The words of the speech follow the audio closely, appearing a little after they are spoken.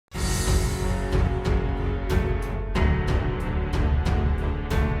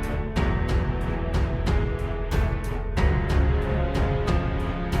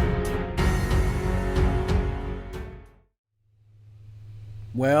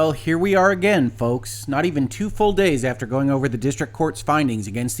Well, here we are again, folks. Not even 2 full days after going over the district court's findings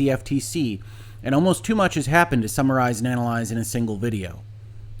against the FTC, and almost too much has happened to summarize and analyze in a single video.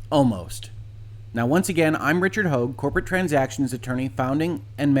 Almost. Now, once again, I'm Richard Hoeg, corporate transactions attorney, founding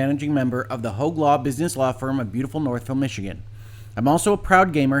and managing member of the Hoeg Law business law firm of beautiful Northville, Michigan. I'm also a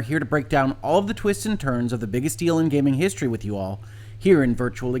proud gamer here to break down all of the twists and turns of the biggest deal in gaming history with you all here in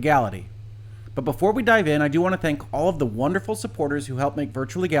Virtual Legality. But before we dive in, I do want to thank all of the wonderful supporters who help make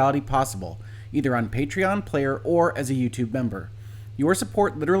Virtual Legality possible, either on Patreon, Player, or as a YouTube member. Your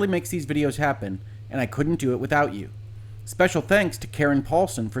support literally makes these videos happen, and I couldn't do it without you. Special thanks to Karen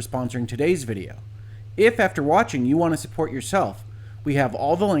Paulson for sponsoring today's video. If after watching you want to support yourself, we have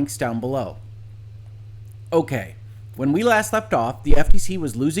all the links down below. Okay, when we last left off, the FTC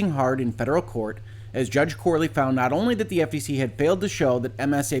was losing hard in federal court as Judge Corley found not only that the FTC had failed to show that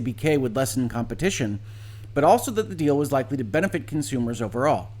MSABK would lessen competition, but also that the deal was likely to benefit consumers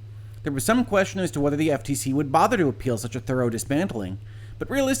overall. There was some question as to whether the FTC would bother to appeal such a thorough dismantling, but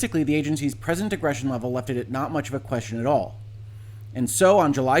realistically the agency's present aggression level left it at not much of a question at all. And so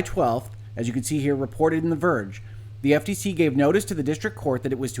on July 12th, as you can see here reported in The Verge, the FTC gave notice to the district court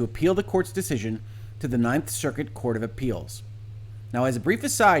that it was to appeal the court's decision to the Ninth Circuit Court of Appeals. Now, as a brief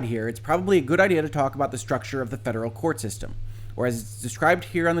aside here, it's probably a good idea to talk about the structure of the federal court system, or as it's described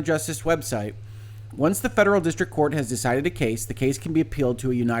here on the Justice website, once the federal district court has decided a case, the case can be appealed to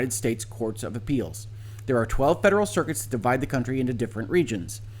a United States Court of Appeals. There are 12 federal circuits that divide the country into different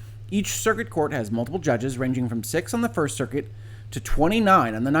regions. Each circuit court has multiple judges ranging from 6 on the First Circuit to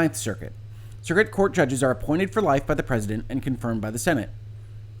 29 on the Ninth Circuit. Circuit court judges are appointed for life by the President and confirmed by the Senate.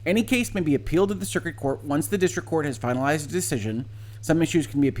 Any case may be appealed to the circuit court once the district court has finalized a decision. Some issues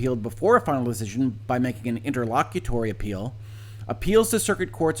can be appealed before a final decision by making an interlocutory appeal. Appeals to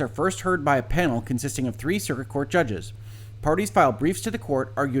circuit courts are first heard by a panel consisting of 3 circuit court judges. Parties file briefs to the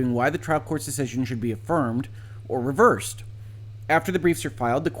court arguing why the trial court's decision should be affirmed or reversed. After the briefs are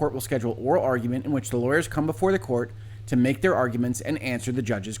filed, the court will schedule oral argument in which the lawyers come before the court to make their arguments and answer the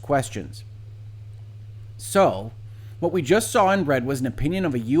judge's questions. So, what we just saw and read was an opinion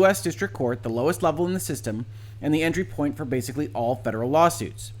of a U.S. district court, the lowest level in the system, and the entry point for basically all federal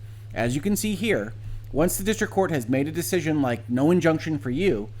lawsuits. As you can see here, once the district court has made a decision like no injunction for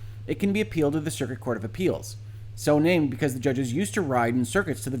you, it can be appealed to the Circuit Court of Appeals, so named because the judges used to ride in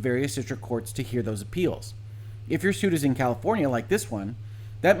circuits to the various district courts to hear those appeals. If your suit is in California like this one,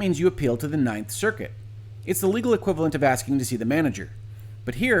 that means you appeal to the Ninth Circuit. It's the legal equivalent of asking to see the manager.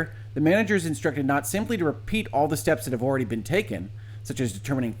 But here, the manager is instructed not simply to repeat all the steps that have already been taken, such as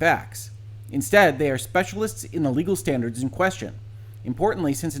determining facts. Instead, they are specialists in the legal standards in question.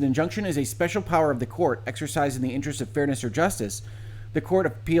 Importantly, since an injunction is a special power of the court exercised in the interest of fairness or justice, the Court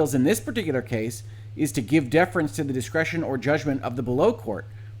of Appeals in this particular case is to give deference to the discretion or judgment of the below court,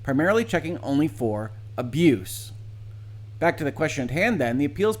 primarily checking only for abuse. Back to the question at hand then, the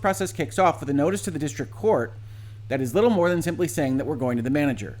appeals process kicks off with a notice to the district court that is little more than simply saying that we're going to the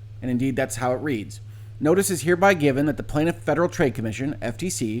manager, and indeed that's how it reads. Notice is hereby given that the Plaintiff Federal Trade Commission,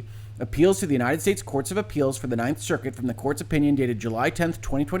 FTC, appeals to the United States Courts of Appeals for the Ninth Circuit from the court's opinion dated July 10,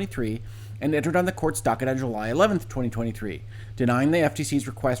 2023, and entered on the court's docket on July 11, 2023, denying the FTC's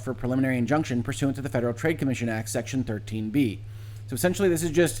request for a preliminary injunction pursuant to the Federal Trade Commission Act, Section 13B. So essentially, this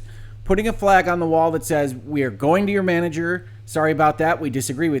is just putting a flag on the wall that says, we are going to your manager, sorry about that, we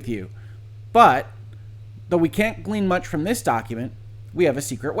disagree with you. But, though we can't glean much from this document, we have a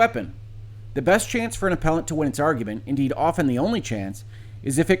secret weapon. The best chance for an appellant to win its argument, indeed often the only chance,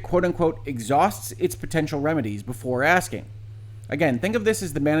 is if it quote-unquote exhausts its potential remedies before asking. Again, think of this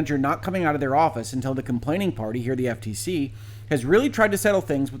as the manager not coming out of their office until the complaining party, here the FTC, has really tried to settle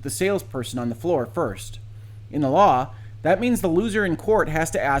things with the salesperson on the floor first. In the law, that means the loser in court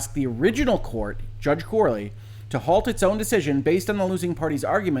has to ask the original court, Judge Corley, to halt its own decision based on the losing party's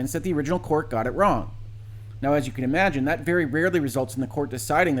arguments that the original court got it wrong. Now, as you can imagine, that very rarely results in the court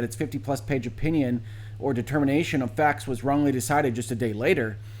deciding that its 50-plus page opinion or determination of facts was wrongly decided just a day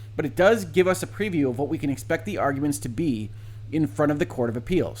later, but it does give us a preview of what we can expect the arguments to be in front of the Court of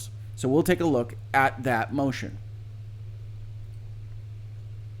Appeals. So we'll take a look at that motion.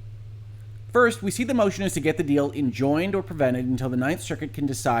 First, we see the motion is to get the deal enjoined or prevented until the Ninth Circuit can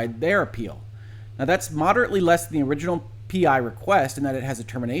decide their appeal. Now, that's moderately less than the original PI request in that it has a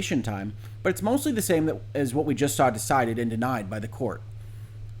termination time, but it's mostly the same as what we just saw decided and denied by the court.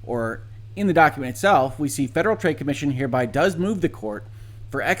 Or, in the document itself, we see Federal Trade Commission hereby does move the court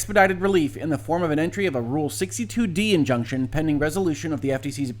for expedited relief in the form of an entry of a Rule 62D injunction pending resolution of the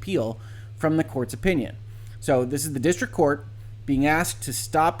FTC's appeal from the court's opinion. So this is the district court being asked to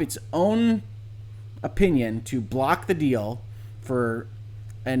stop its own opinion to block the deal for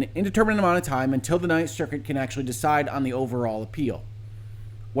an indeterminate amount of time until the Ninth Circuit can actually decide on the overall appeal.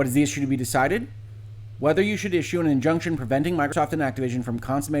 What is the issue to be decided? Whether you should issue an injunction preventing Microsoft and Activision from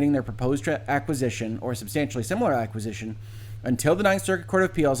consummating their proposed acquisition or substantially similar acquisition until the Ninth Circuit Court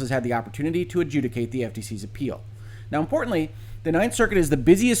of Appeals has had the opportunity to adjudicate the FTC's appeal. Now, importantly, the Ninth Circuit is the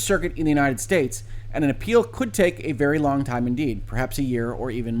busiest circuit in the United States, and an appeal could take a very long time indeed, perhaps a year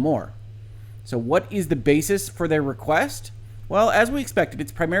or even more. So what is the basis for their request? Well, as we expected,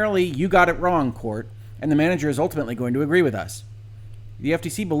 it's primarily you got it wrong, court, and the manager is ultimately going to agree with us. The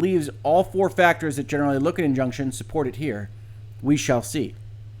FTC believes all four factors that generally look at injunctions support it here. We shall see.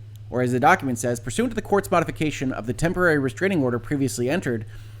 Or as the document says, pursuant to the court's modification of the temporary restraining order previously entered,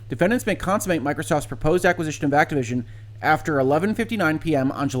 defendants may consummate Microsoft's proposed acquisition of Activision after 11:59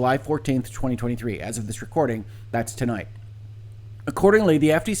 p.m. on July 14th, 2023. As of this recording, that's tonight. Accordingly, the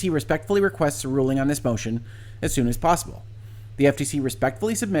FTC respectfully requests a ruling on this motion as soon as possible. The FTC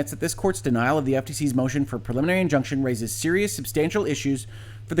respectfully submits that this court's denial of the FTC's motion for preliminary injunction raises serious, substantial issues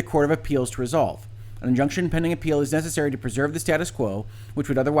for the Court of Appeals to resolve. An injunction pending appeal is necessary to preserve the status quo, which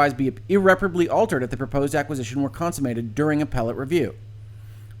would otherwise be irreparably altered if the proposed acquisition were consummated during appellate review.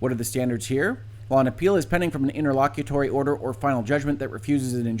 What are the standards here? While an appeal is pending from an interlocutory order or final judgment that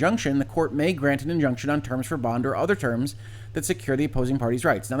refuses an injunction, the court may grant an injunction on terms for bond or other terms that secure the opposing party's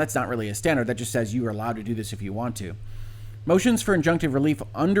rights. Now, that's not really a standard. That just says you are allowed to do this if you want to. Motions for injunctive relief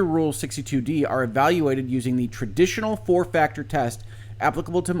under Rule 62D are evaluated using the traditional four-factor test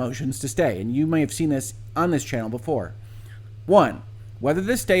applicable to motions to stay, and you may have seen this on this channel before. 1. Whether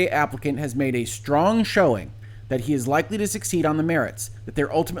the stay applicant has made a strong showing that he is likely to succeed on the merits, that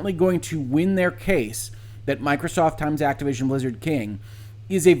they're ultimately going to win their case, that Microsoft times Activision Blizzard King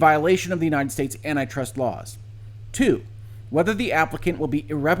is a violation of the United States antitrust laws. 2. Whether the applicant will be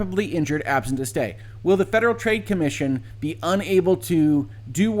irreparably injured absent a stay. Will the Federal Trade Commission be unable to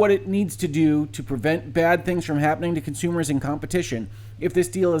do what it needs to do to prevent bad things from happening to consumers in competition if this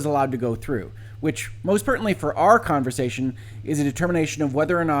deal is allowed to go through? Which, most pertinently for our conversation, is a determination of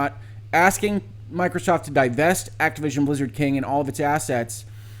whether or not asking Microsoft to divest Activision Blizzard King and all of its assets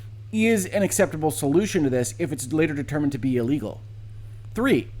is an acceptable solution to this if it's later determined to be illegal.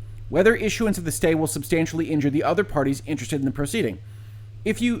 3. Whether issuance of the stay will substantially injure the other parties interested in the proceeding.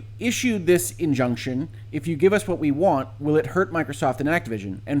 If you issue this injunction, if you give us what we want, will it hurt Microsoft and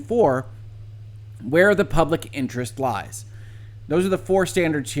Activision? And 4, where the public interest lies. Those are the four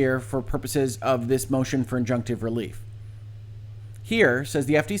standards here for purposes of this motion for injunctive relief. Here, says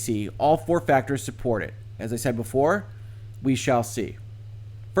the FTC, all four factors support it. As I said before, we shall see.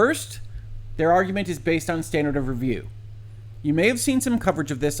 First, their argument is based on standard of review. You may have seen some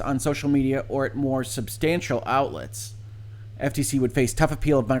coverage of this on social media or at more substantial outlets. FTC would face tough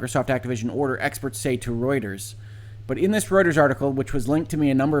appeal of Microsoft Activision order, experts say to Reuters. But in this Reuters article, which was linked to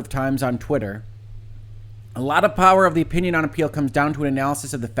me a number of times on Twitter, a lot of power of the opinion on appeal comes down to an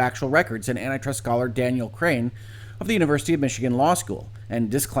analysis of the factual records, said antitrust scholar Daniel Crane of the University of Michigan Law School.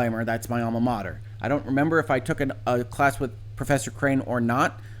 And disclaimer, that's my alma mater. I don't remember if I took a class with Professor Crane or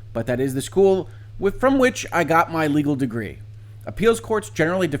not, but that is the school from which I got my legal degree. Appeals courts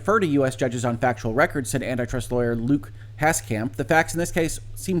generally defer to U.S. judges on factual records, said antitrust lawyer Luke Haskamp. The facts in this case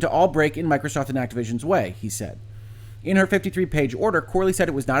seem to all break in Microsoft and Activision's way, he said. In her 53-page order, Corley said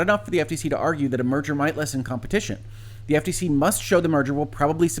it was not enough for the FTC to argue that a merger might lessen competition. The FTC must show the merger will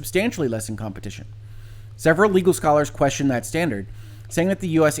probably substantially lessen competition. Several legal scholars question that standard, saying that the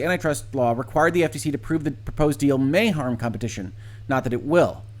U.S. antitrust law required the FTC to prove the proposed deal may harm competition, not that it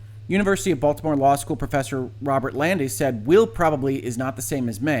will. University of Baltimore Law School professor Robert Landis said will probably is not the same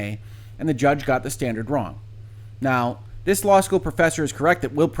as may, and the judge got the standard wrong. Now, this law school professor is correct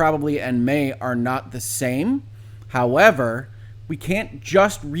that will probably and may are not the same. However, we can't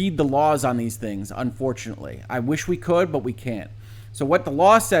just read the laws on these things, unfortunately. I wish we could, but we can't. So what the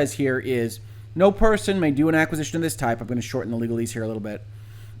law says here is no person may do an acquisition of this type. I'm going to shorten the legalese here a little bit.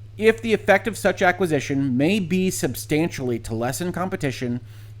 If the effect of such acquisition may be substantially to lessen competition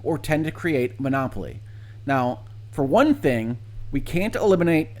or tend to create monopoly. Now, for one thing, we can't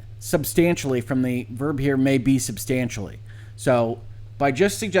eliminate substantially from the verb here, may be substantially. So by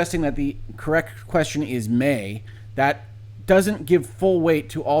just suggesting that the correct question is may, that doesn't give full weight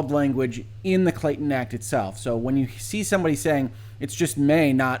to all the language in the Clayton Act itself. So when you see somebody saying it's just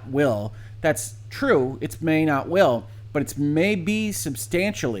may, not will, that's true, it's may, not will, but it's may be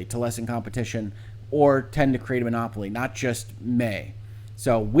substantially to lessen competition or tend to create a monopoly, not just may.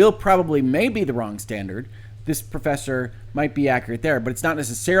 So will probably may be the wrong standard. This professor might be accurate there, but it's not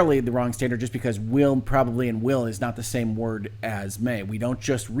necessarily the wrong standard just because will, probably, and will is not the same word as may. We don't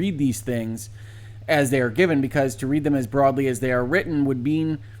just read these things as they are given, because to read them as broadly as they are written would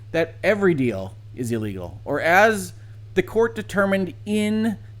mean that every deal is illegal. Or as the court determined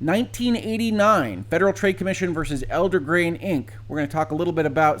in 1989, Federal Trade Commission versus Elder Grain Inc. We're going to talk a little bit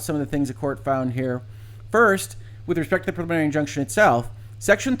about some of the things the court found here. First, with respect to the preliminary injunction itself,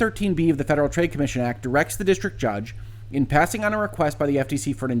 Section 13B of the Federal Trade Commission Act directs the district judge, in passing on a request by the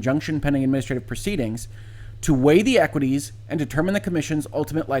FTC for an injunction pending administrative proceedings, to weigh the equities and determine the commission's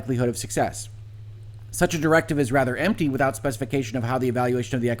ultimate likelihood of success. Such a directive is rather empty without specification of how the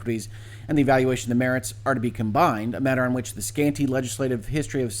evaluation of the equities and the evaluation of the merits are to be combined, a matter on which the scanty legislative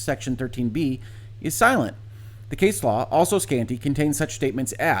history of Section 13B is silent. The case law, also scanty, contains such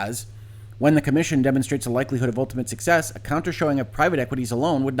statements as, when the commission demonstrates a likelihood of ultimate success, a counter-showing of private equities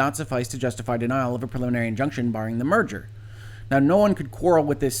alone would not suffice to justify denial of a preliminary injunction barring the merger. Now, no one could quarrel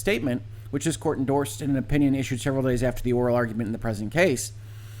with this statement, which this court endorsed in an opinion issued several days after the oral argument in the present case,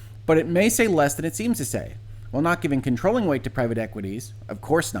 but it may say less than it seems to say. While not giving controlling weight to private equities, of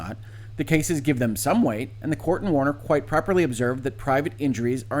course not, the cases give them some weight, and the court in Warner quite properly observed that private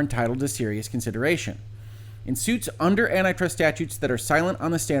injuries are entitled to serious consideration. In suits under antitrust statutes that are silent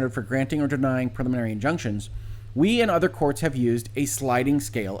on the standard for granting or denying preliminary injunctions, we and other courts have used a sliding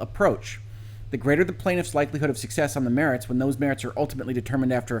scale approach. The greater the plaintiff's likelihood of success on the merits when those merits are ultimately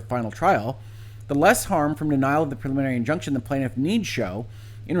determined after a final trial, the less harm from denial of the preliminary injunction the plaintiff need show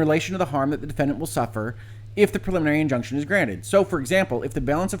in relation to the harm that the defendant will suffer if the preliminary injunction is granted. So, for example, if the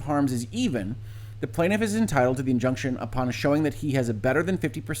balance of harms is even, the plaintiff is entitled to the injunction upon a showing that he has a better than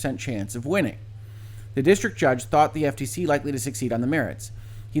 50% chance of winning. The district judge thought the FTC likely to succeed on the merits.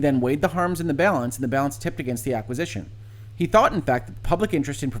 He then weighed the harms in the balance, and the balance tipped against the acquisition. He thought, in fact, that the public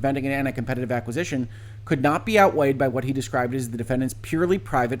interest in preventing an anti-competitive acquisition could not be outweighed by what he described as the defendant's purely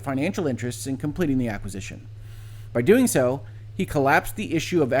private financial interests in completing the acquisition. By doing so, he collapsed the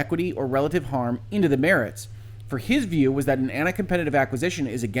issue of equity or relative harm into the merits, for his view was that an anti-competitive acquisition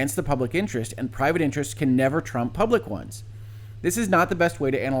is against the public interest, and private interests can never trump public ones. This is not the best way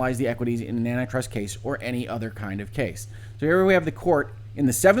to analyze the equities in an antitrust case or any other kind of case. So here we have the court in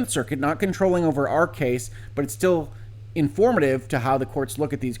the Seventh Circuit not controlling over our case, but it's still informative to how the courts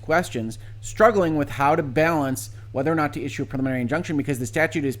look at these questions, struggling with how to balance whether or not to issue a preliminary injunction because the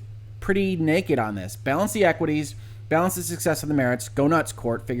statute is pretty naked on this. Balance the equities, balance the success of the merits, go nuts,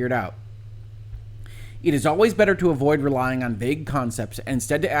 court, figure it out. It is always better to avoid relying on vague concepts and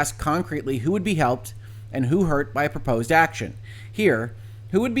instead to ask concretely who would be helped and who hurt by a proposed action. Here,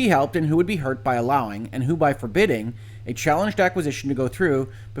 who would be helped and who would be hurt by allowing, and who by forbidding, a challenged acquisition to go through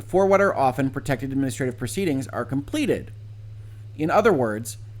before what are often protected administrative proceedings are completed. In other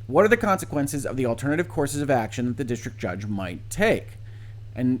words, what are the consequences of the alternative courses of action that the district judge might take?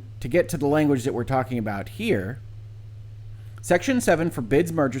 And to get to the language that we're talking about here, Section 7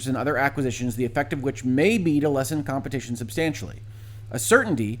 forbids mergers and other acquisitions the effect of which may be to lessen competition substantially. A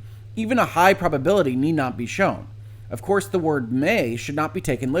certainty, even a high probability, need not be shown. Of course, the word may should not be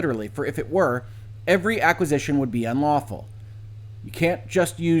taken literally, for if it were, every acquisition would be unlawful. You can't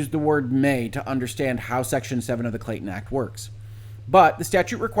just use the word may to understand how Section 7 of the Clayton Act works. But the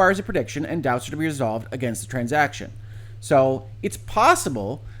statute requires a prediction, and doubts are to be resolved against the transaction. So it's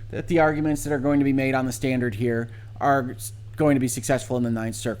possible that the arguments that are going to be made on the standard here are going to be successful in the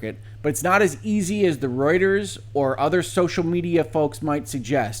Ninth Circuit, but it's not as easy as the Reuters or other social media folks might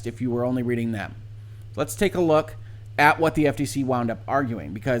suggest if you were only reading them. Let's take a look at what the FTC wound up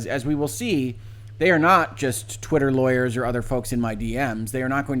arguing, because as we will see, they are not just Twitter lawyers or other folks in my DMs. They are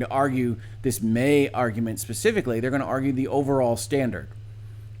not going to argue this may argument specifically. They're going to argue the overall standard.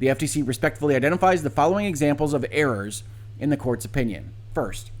 The FTC respectfully identifies the following examples of errors in the court's opinion.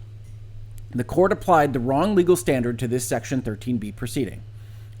 First, the court applied the wrong legal standard to this Section 13B proceeding.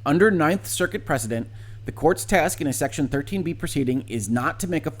 Under Ninth Circuit precedent, the court's task in a Section 13B proceeding is not to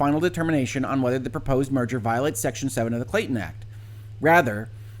make a final determination on whether the proposed merger violates Section 7 of the Clayton Act. Rather,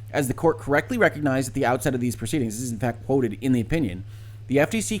 as the court correctly recognized at the outset of these proceedings, this is in fact quoted in the opinion, the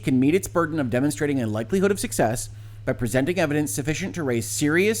FTC can meet its burden of demonstrating a likelihood of success by presenting evidence sufficient to raise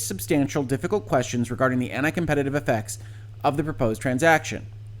serious, substantial, difficult questions regarding the anti-competitive effects of the proposed transaction.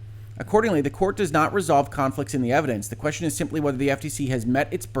 Accordingly, the court does not resolve conflicts in the evidence. The question is simply whether the FTC has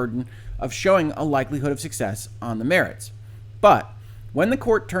met its burden of showing a likelihood of success on the merits. But when the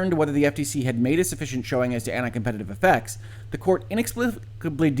court turned to whether the FTC had made a sufficient showing as to anti-competitive effects, the court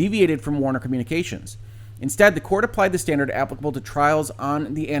inexplicably deviated from Warner Communications. Instead, the court applied the standard applicable to trials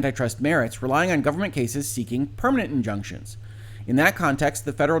on the antitrust merits, relying on government cases seeking permanent injunctions. In that context,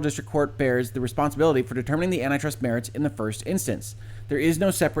 the federal district court bears the responsibility for determining the antitrust merits in the first instance. There is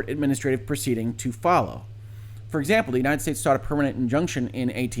no separate administrative proceeding to follow. For example, the United States sought a permanent injunction in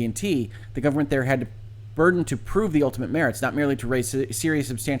AT&T. The government there had the burden to prove the ultimate merits, not merely to raise serious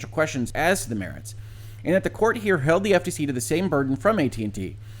substantial questions as to the merits. And that the court here held the FTC to the same burden from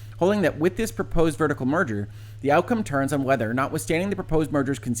AT&T, holding that with this proposed vertical merger, the outcome turns on whether, notwithstanding the proposed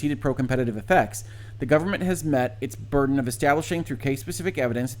merger's conceded pro-competitive effects, the government has met its burden of establishing through case-specific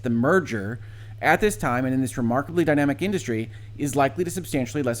evidence that the merger, at this time and in this remarkably dynamic industry, is likely to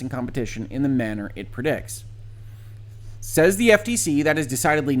substantially lessen competition in the manner it predicts. Says the FTC, that is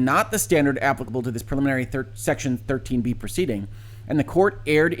decidedly not the standard applicable to this preliminary Section 13B proceeding, and the court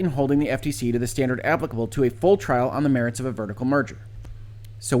erred in holding the FTC to the standard applicable to a full trial on the merits of a vertical merger.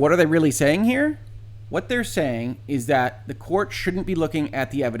 So what are they really saying here? What they're saying is that the court shouldn't be looking at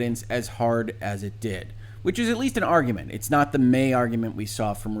the evidence as hard as it did, which is at least an argument. It's not the May argument we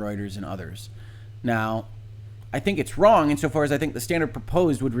saw from Reuters and others. Now, I think it's wrong insofar as I think the standard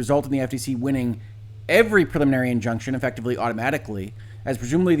proposed would result in the FTC winning every preliminary injunction effectively automatically, as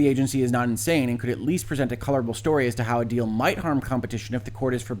presumably the agency is not insane and could at least present a colorable story as to how a deal might harm competition if the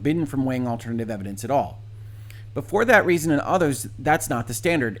court is forbidden from weighing alternative evidence at all. But for that reason and others, that's not the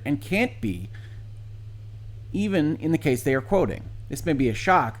standard and can't be, even in the case they are quoting. This may be a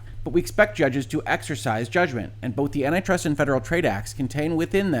shock, but we expect judges to exercise judgment, and both the Antitrust and Federal Trade Acts contain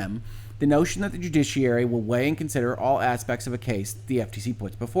within them the notion that the judiciary will weigh and consider all aspects of a case the FTC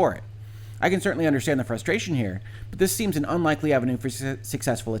puts before it. I can certainly understand the frustration here, but this seems an unlikely avenue for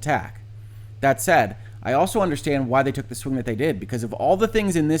successful attack. That said, I also understand why they took the swing that they did, because of all the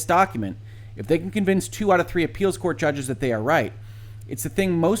things in this document, if they can convince 2 out of 3 appeals court judges that they are right, it's the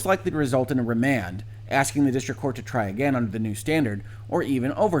thing most likely to result in a remand, asking the district court to try again under the new standard, or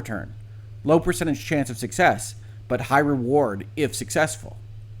even overturn. Low percentage chance of success, but high reward if successful.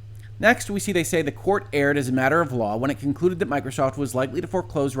 Next, we see they say the court erred as a matter of law when it concluded that Microsoft was likely to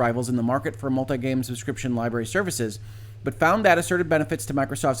foreclose rivals in the market for multi-game subscription library services, but found that asserted benefits to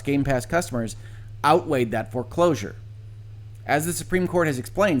Microsoft's Game Pass customers outweighed that foreclosure. As the Supreme Court has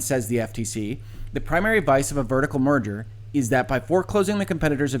explained, says the FTC, the primary vice of a vertical merger is that by foreclosing the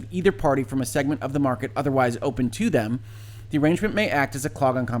competitors of either party from a segment of the market otherwise open to them, the arrangement may act as a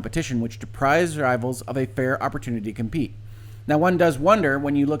clog on competition, which deprives rivals of a fair opportunity to compete. Now, one does wonder,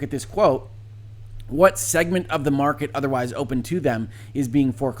 when you look at this quote, what segment of the market otherwise open to them is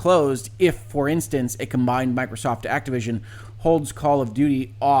being foreclosed if, for instance, a combined Microsoft Activision holds Call of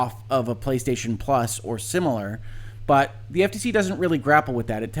Duty off of a PlayStation Plus or similar. But the FTC doesn't really grapple with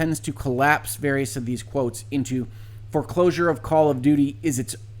that. It tends to collapse various of these quotes into foreclosure of Call of Duty is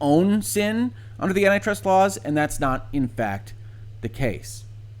its own sin under the antitrust laws, and that's not, in fact, the case.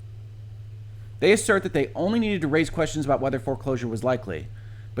 They assert that they only needed to raise questions about whether foreclosure was likely,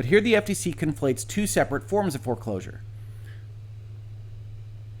 but here the FTC conflates 2 separate forms of foreclosure.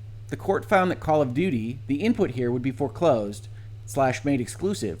 The court found that Call of Duty, the input here, would be foreclosed / made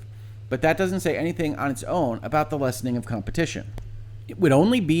exclusive, but that doesn't say anything on its own about the lessening of competition. It would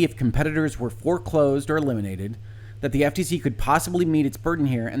only be if competitors were foreclosed or eliminated that the FTC could possibly meet its burden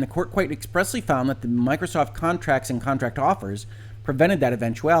here, and the court quite expressly found that the Microsoft contracts and contract offers prevented that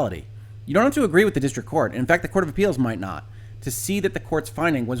eventuality. You don't have to agree with the district court, and in fact the Court of Appeals might not, to see that the court's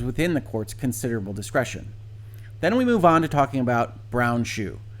finding was within the court's considerable discretion. Then we move on to talking about Brown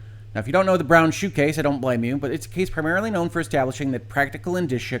Shoe. Now, if you don't know the Brown Shoe case, I don't blame you, but it's a case primarily known for establishing that practical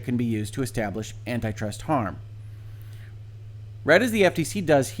indicia can be used to establish antitrust harm. Read as the FTC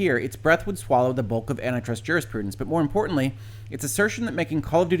does here, its breath would swallow the bulk of antitrust jurisprudence, but more importantly, its assertion that making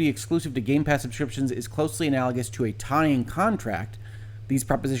Call of Duty exclusive to Game Pass subscriptions is closely analogous to a tying contract. These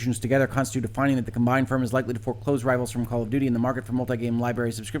propositions together constitute a finding that the combined firm is likely to foreclose rivals from Call of Duty in the market for multi-game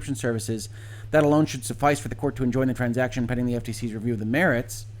library subscription services. That alone should suffice for the court to enjoin the transaction pending the FTC's review of the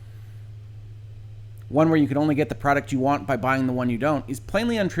merits. One where you can only get the product you want by buying the one you don't is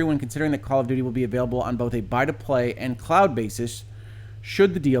plainly untrue when considering that Call of Duty will be available on both a buy-to-play and cloud basis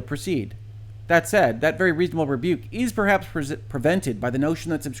should the deal proceed. That said, that very reasonable rebuke is perhaps prevented by the notion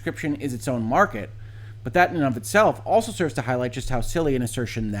that subscription is its own market, but that in and of itself also serves to highlight just how silly an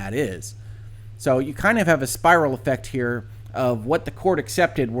assertion that is. So you kind of have a spiral effect here of what the court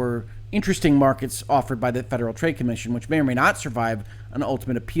accepted were interesting markets offered by the Federal Trade Commission, which may or may not survive an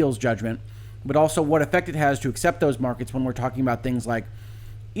ultimate appeals judgment, but also what effect it has to accept those markets when we're talking about things like,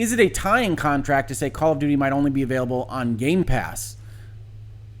 is it a tying contract to say Call of Duty might only be available on Game Pass?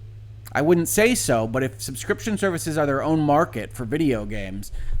 I wouldn't say so, but if subscription services are their own market for video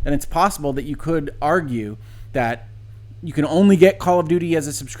games, then it's possible that you could argue that you can only get Call of Duty as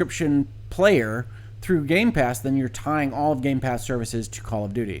a subscription player through Game Pass, then you're tying all of Game Pass services to Call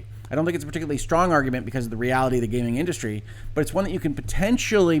of Duty. I don't think it's a particularly strong argument because of the reality of the gaming industry, but it's one that you can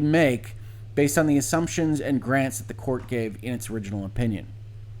potentially make based on the assumptions and grants that the court gave in its original opinion.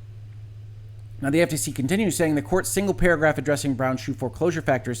 Now, the FTC continues saying the court's single paragraph addressing Brown's shoe foreclosure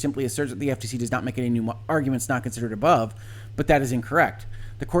factors simply asserts that the FTC does not make any new arguments not considered above, but that is incorrect.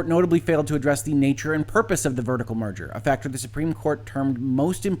 The court notably failed to address the nature and purpose of the vertical merger, a factor the Supreme Court termed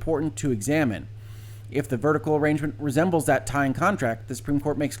most important to examine. If the vertical arrangement resembles that tying contract, the Supreme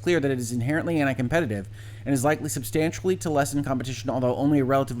Court makes clear that it is inherently anti-competitive and is likely substantially to lessen competition, although only a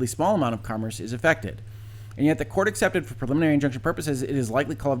relatively small amount of commerce is affected. And yet the court accepted for preliminary injunction purposes it is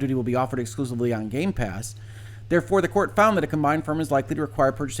likely Call of Duty will be offered exclusively on Game Pass. Therefore, the court found that a combined firm is likely to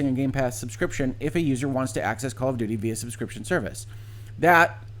require purchasing a Game Pass subscription if a user wants to access Call of Duty via subscription service.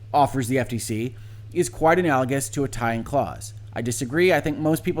 That, offers the FTC, is quite analogous to a tying clause. I disagree. I think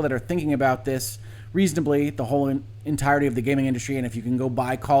most people that are thinking about this reasonably, the whole entirety of the gaming industry, and if you can go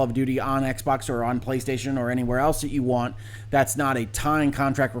buy Call of Duty on Xbox or on PlayStation or anywhere else that you want, that's not a tying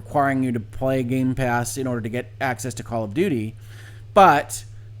contract requiring you to play Game Pass in order to get access to Call of Duty. But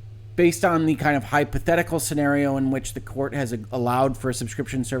based on the kind of hypothetical scenario in which the court has allowed for a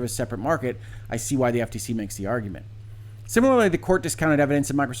subscription service separate market, I see why the FTC makes the argument. Similarly, the court discounted evidence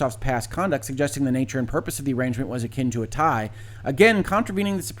of Microsoft's past conduct suggesting the nature and purpose of the arrangement was akin to a tie, again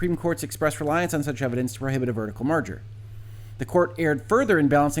contravening the Supreme Court's express reliance on such evidence to prohibit a vertical merger. The court erred further in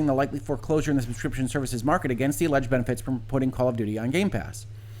balancing the likely foreclosure in the subscription services market against the alleged benefits from putting Call of Duty on Game Pass.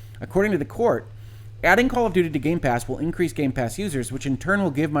 According to the court, adding Call of Duty to Game Pass will increase Game Pass users, which in turn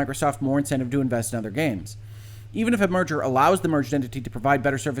will give Microsoft more incentive to invest in other games. Even if a merger allows the merged entity to provide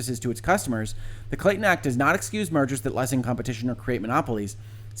better services to its customers, the Clayton Act does not excuse mergers that lessen competition or create monopolies,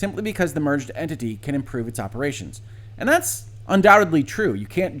 simply because the merged entity can improve its operations. And that's undoubtedly true. You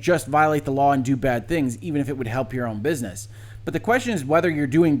can't just violate the law and do bad things, even if it would help your own business. But the question is whether you're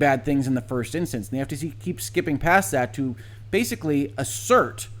doing bad things in the first instance. And the FTC keeps skipping past that to basically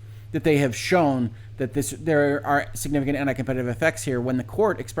assert that they have shown that there are significant anti-competitive effects here when the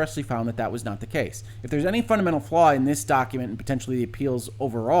court expressly found that that was not the case. If there's any fundamental flaw in this document and potentially the appeals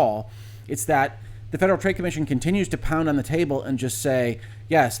overall, it's that the Federal Trade Commission continues to pound on the table and just say,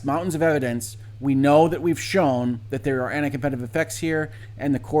 yes, mountains of evidence, we know that we've shown that there are anti-competitive effects here,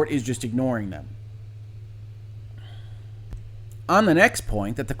 and the court is just ignoring them. On the next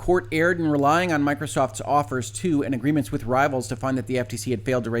point, that the court erred in relying on Microsoft's offers to and agreements with rivals to find that the FTC had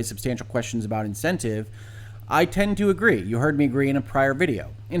failed to raise substantial questions about incentive, I tend to agree. You heard me agree in a prior video.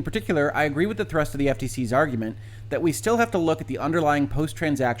 In particular, I agree with the thrust of the FTC's argument that we still have to look at the underlying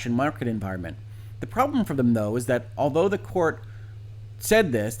post-transaction market environment. The problem for them, though, is that although the court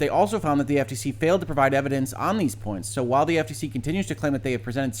said this, they also found that the FTC failed to provide evidence on these points. So while the FTC continues to claim that they have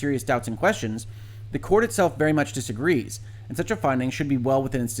presented serious doubts and questions, the court itself very much disagrees, and such a finding should be well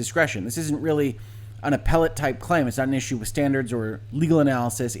within its discretion. This isn't really an appellate-type claim. It's not an issue with standards or legal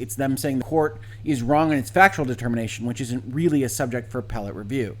analysis. It's them saying the court is wrong in its factual determination, which isn't really a subject for appellate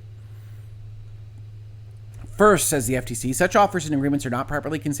review. First, says the FTC, such offers and agreements are not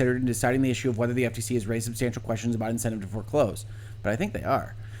properly considered in deciding the issue of whether the FTC has raised substantial questions about incentive to foreclose. But I think they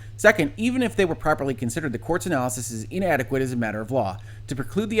are. Second, even if they were properly considered, the court's analysis is inadequate as a matter of law. To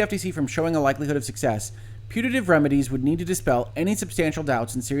preclude the FTC from showing a likelihood of success, putative remedies would need to dispel any substantial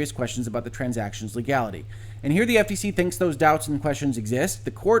doubts and serious questions about the transaction's legality. And here the FTC thinks those doubts and questions exist. The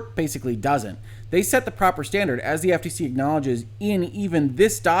court basically doesn't. They set the proper standard, as the FTC acknowledges in even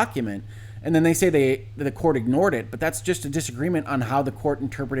this document, and then they say the court ignored it, but that's just a disagreement on how the court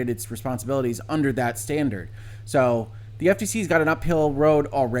interpreted its responsibilities under that standard. So the FTC's got an uphill road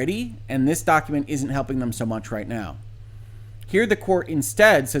already, and this document isn't helping them so much right now. Here the court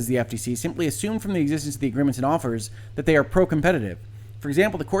instead, says the FTC, simply assumed from the existence of the agreements and offers that they are pro-competitive. For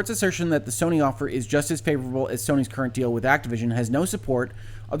example, the court's assertion that the Sony offer is just as favorable as Sony's current deal with Activision has no support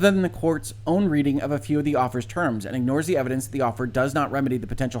other than the court's own reading of a few of the offer's terms, and ignores the evidence that the offer does not remedy the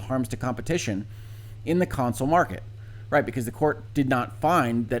potential harms to competition in the console market. Right, because the court did not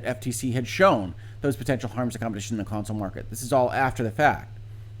find that FTC had shown those potential harms to competition in the console market. This is all after the fact.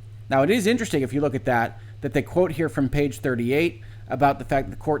 Now, it is interesting if you look at that they quote here from page 38 about the fact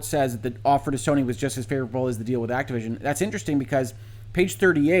that the court says that the offer to Sony was just as favorable as the deal with Activision. That's interesting because page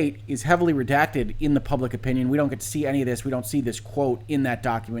 38 is heavily redacted in the public opinion. We don't get to see any of this. We don't see this quote in that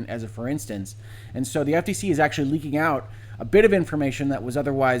document as a for instance. And so the FTC is actually leaking out a bit of information that was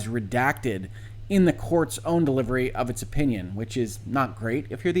otherwise redacted in the court's own delivery of its opinion, which is not great.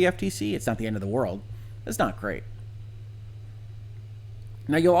 If you're the FTC, it's not the end of the world. It's not great.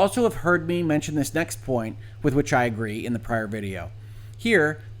 Now, you'll also have heard me mention this next point, with which I agree, in the prior video.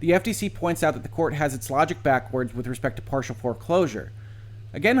 Here, the FTC points out that the court has its logic backwards with respect to partial foreclosure.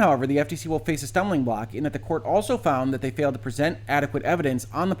 Again, however, the FTC will face a stumbling block in that the court also found that they failed to present adequate evidence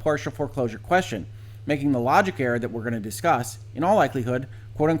on the partial foreclosure question, making the logic error that we're going to discuss, in all likelihood,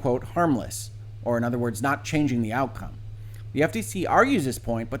 quote-unquote, harmless, or in other words, not changing the outcome. The FTC argues this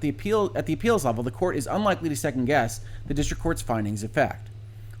point, but at the appeals level, the court is unlikely to second-guess the district court's findings of fact.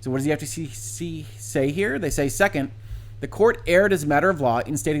 So what does the FTC say here? They say, second, the court erred as a matter of law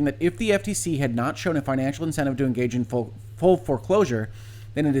in stating that if the FTC had not shown a financial incentive to engage in full foreclosure,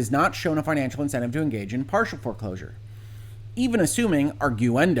 then it has not shown a financial incentive to engage in partial foreclosure. Even assuming,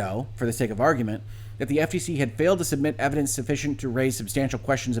 arguendo, for the sake of argument, that the FTC had failed to submit evidence sufficient to raise substantial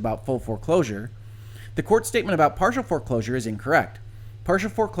questions about full foreclosure, the court's statement about partial foreclosure is incorrect. Partial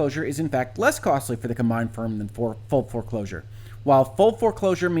foreclosure is in fact less costly for the combined firm than full foreclosure. While full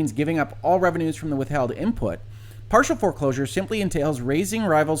foreclosure means giving up all revenues from the withheld input, partial foreclosure simply entails raising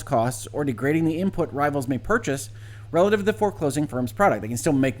rivals' costs or degrading the input rivals may purchase relative to the foreclosing firm's product. They can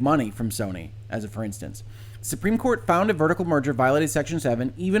still make money from Sony, as for instance. The Supreme Court found a vertical merger violated Section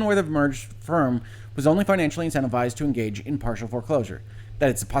 7 even where the merged firm was only financially incentivized to engage in partial foreclosure. That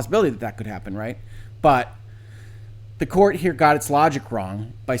it's a possibility that that could happen, right? But the court here got its logic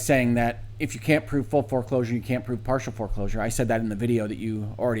wrong by saying that if you can't prove full foreclosure, you can't prove partial foreclosure. I said that in the video that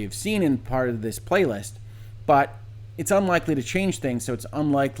you already have seen in part of this playlist. But it's unlikely to change things, so it's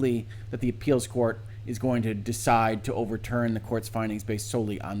unlikely that the appeals court is going to decide to overturn the court's findings based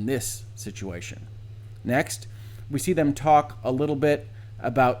solely on this situation. Next, we see them talk a little bit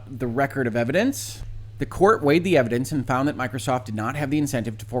about the record of evidence. The court weighed the evidence and found that Microsoft did not have the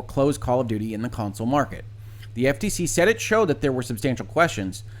incentive to foreclose Call of Duty in the console market. The FTC said it showed that there were substantial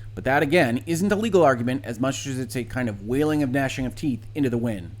questions, but that, again, isn't a legal argument as much as it's a kind of wailing of gnashing of teeth into the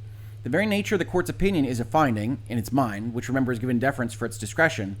wind. The very nature of the court's opinion is a finding, in its mind, which remember is given deference for its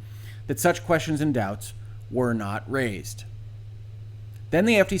discretion, that such questions and doubts were not raised. Then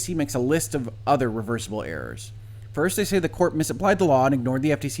the FTC makes a list of other reversible errors. First, they say the court misapplied the law and ignored the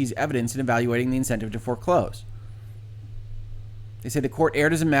FTC's evidence in evaluating the incentive to foreclose. They say the court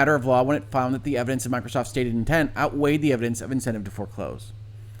erred as a matter of law when it found that the evidence of Microsoft's stated intent outweighed the evidence of incentive to foreclose.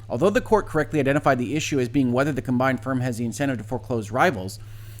 Although the court correctly identified the issue as being whether the combined firm has the incentive to foreclose rivals,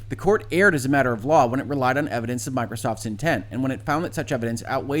 the court erred as a matter of law when it relied on evidence of Microsoft's intent and when it found that such evidence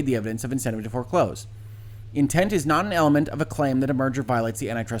outweighed the evidence of incentive to foreclose. Intent is not an element of a claim that a merger violates the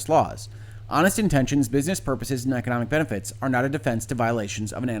antitrust laws. Honest intentions, business purposes, and economic benefits are not a defense to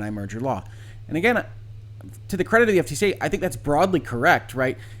violations of an anti-merger law. And again, to the credit of the FTC, I think that's broadly correct,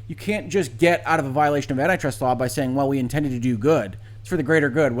 right? You can't just get out of a violation of antitrust law by saying, well, we intended to do good. It's for the greater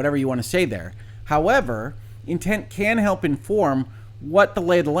good, whatever you want to say there. However, intent can help inform what the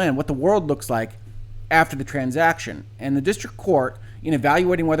lay of the land, what the world looks like after the transaction. And the district court, in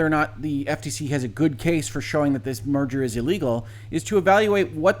evaluating whether or not the FTC has a good case for showing that this merger is illegal, is to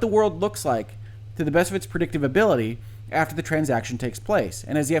evaluate what the world looks like to the best of its predictive ability after the transaction takes place.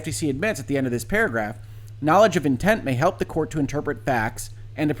 And as the FTC admits at the end of this paragraph, knowledge of intent may help the court to interpret facts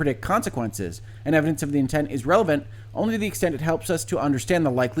and to predict consequences, and evidence of the intent is relevant only to the extent it helps us to understand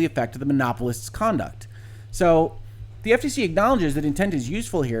the likely effect of the monopolist's conduct. So the FTC acknowledges that intent is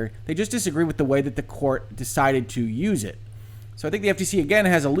useful here, they just disagree with the way that the court decided to use it. So I think the FTC, again,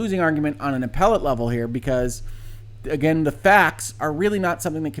 has a losing argument on an appellate level here because, again, the facts are really not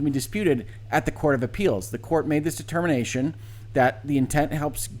something that can be disputed at the Court of Appeals. The court made this determination that the intent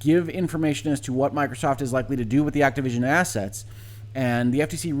helps give information as to what Microsoft is likely to do with the Activision assets, and the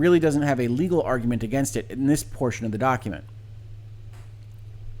FTC really doesn't have a legal argument against it in this portion of the document.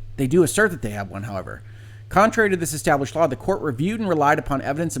 They do assert that they have one, however. Contrary to this established law, the court reviewed and relied upon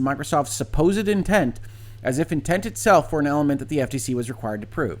evidence of Microsoft's supposed intent as if intent itself were an element that the FTC was required to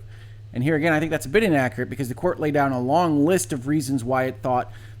prove. And here again, I think that's a bit inaccurate because the court laid down a long list of reasons why it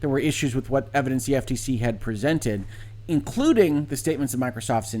thought there were issues with what evidence the FTC had presented, including the statements of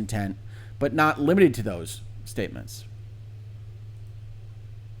Microsoft's intent, but not limited to those statements.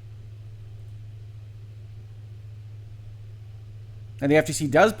 And the FTC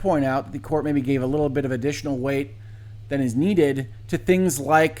does point out that the court maybe gave a little bit of additional weight than is needed to things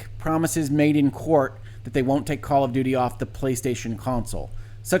like promises made in court that they won't take Call of Duty off the PlayStation console.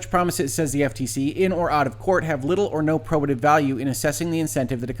 Such promises, says the FTC, in or out of court, have little or no probative value in assessing the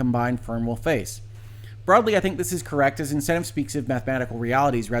incentive that a combined firm will face. Broadly, I think this is correct, as incentive speaks of mathematical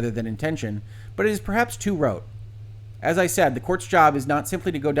realities rather than intention, but it is perhaps too rote. As I said, the court's job is not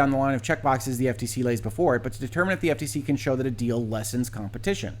simply to go down the line of checkboxes the FTC lays before it, but to determine if the FTC can show that a deal lessens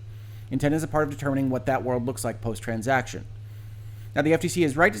competition. Intent is a part of determining what that world looks like post-transaction. Now, the FTC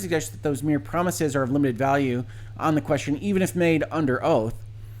is right to suggest that those mere promises are of limited value on the question, even if made under oath.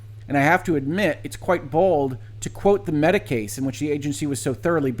 And I have to admit, it's quite bold to quote the Meta case in which the agency was so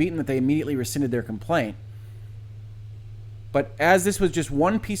thoroughly beaten that they immediately rescinded their complaint. But as this was just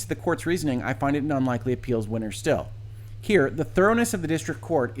one piece of the court's reasoning, I find it an unlikely appeals winner still. Here, the thoroughness of the district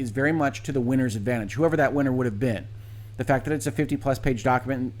court is very much to the winner's advantage, whoever that winner would have been. The fact that it's a 50-plus page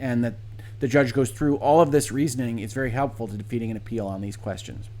document and that the judge goes through all of this reasoning is very helpful to defeating an appeal on these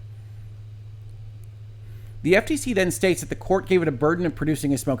questions. The FTC then states that the court gave it a burden of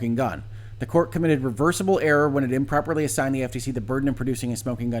producing a smoking gun. The court committed reversible error when it improperly assigned the FTC the burden of producing a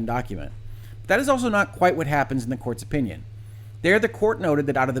smoking gun document. But that is also not quite what happens in the court's opinion. There, the court noted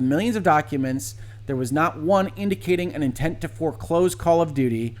that out of the millions of documents, there was not one indicating an intent to foreclose Call of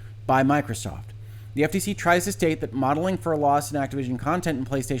Duty by Microsoft. The FTC tries to state that modeling for a loss in Activision content in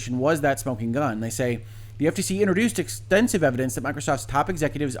PlayStation was that smoking gun. They say, the FTC introduced extensive evidence that Microsoft's top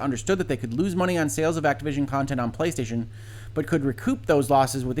executives understood that they could lose money on sales of Activision content on PlayStation, but could recoup those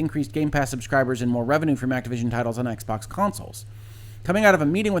losses with increased Game Pass subscribers and more revenue from Activision titles on Xbox consoles. Coming out of a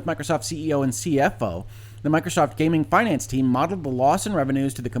meeting with Microsoft CEO and CFO, the Microsoft gaming finance team modeled the loss in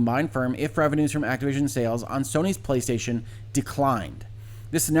revenues to the combined firm if revenues from Activision sales on Sony's PlayStation declined.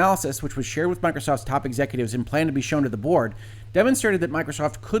 This analysis, which was shared with Microsoft's top executives and planned to be shown to the board, demonstrated that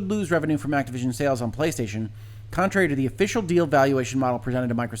Microsoft could lose revenue from Activision sales on PlayStation, contrary to the official deal valuation model presented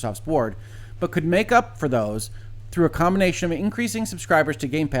to Microsoft's board, but could make up for those through a combination of increasing subscribers to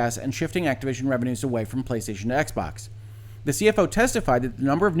Game Pass and shifting Activision revenues away from PlayStation to Xbox. The CFO testified that the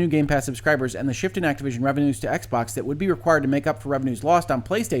number of new Game Pass subscribers and the shift in Activision revenues to Xbox that would be required to make up for revenues lost on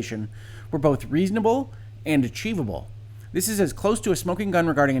PlayStation were both reasonable and achievable. This is as close to a smoking gun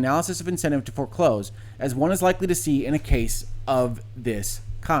regarding analysis of incentive to foreclose as one is likely to see in a case of this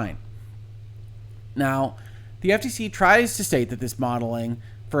kind. Now, the FTC tries to state that this modeling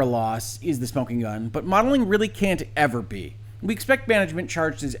for a loss is the smoking gun, but modeling really can't ever be. We expect management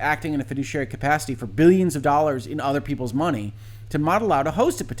charged as acting in a fiduciary capacity for billions of dollars in other people's money to model out a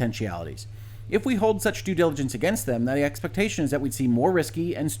host of potentialities. If we hold such due diligence against them, then the expectation is that we'd see more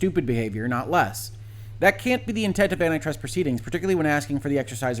risky and stupid behavior, not less. That can't be the intent of antitrust proceedings, particularly when asking for the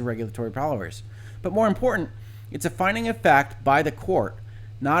exercise of regulatory powers. But more important, it's a finding of fact by the court,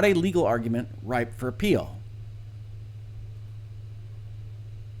 not a legal argument ripe for appeal.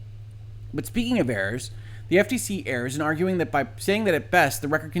 But speaking of errors, the FTC errs in arguing that by saying that at best the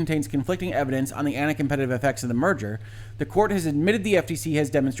record contains conflicting evidence on the anti-competitive effects of the merger, the court has admitted the FTC has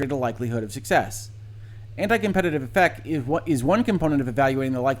demonstrated a likelihood of success. Anti-competitive effect is one component of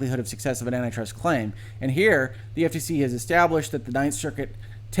evaluating the likelihood of success of an antitrust claim, and here the FTC has established that the Ninth Circuit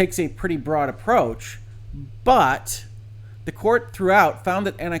takes a pretty broad approach, but the court throughout found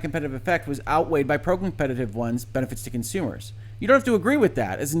that anti-competitive effect was outweighed by pro-competitive ones, benefits to consumers. You don't have to agree with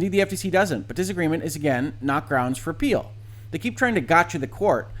that, as indeed the FTC doesn't, but disagreement is again not grounds for appeal. They keep trying to gotcha the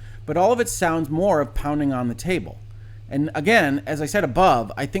court, but all of it sounds more of pounding on the table. And again, as I said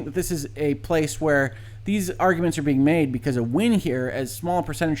above, I think that this is a place where these arguments are being made because a win here, as small a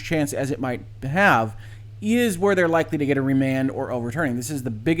percentage chance as it might have, is where they're likely to get a remand or overturning. This is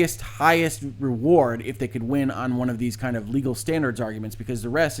the biggest, highest reward if they could win on one of these kind of legal standards arguments, because the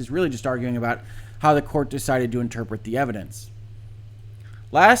rest is really just arguing about how the court decided to interpret the evidence.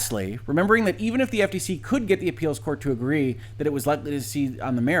 Lastly, remembering that even if the FTC could get the appeals court to agree that it was likely to succeed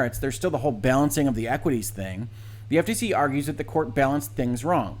on the merits, there's still the whole balancing of the equities thing. The FTC argues that the court balanced things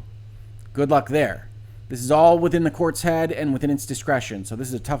wrong. Good luck there. This is all within the court's head and within its discretion, so this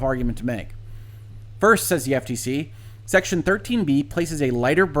is a tough argument to make. First, says the FTC, Section 13B places a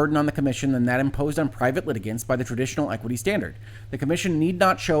lighter burden on the Commission than that imposed on private litigants by the traditional equity standard. The Commission need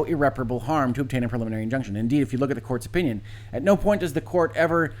not show irreparable harm to obtain a preliminary injunction. Indeed, if you look at the court's opinion, at no point does the court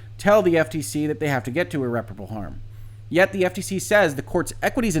ever tell the FTC that they have to get to irreparable harm. Yet the FTC says the court's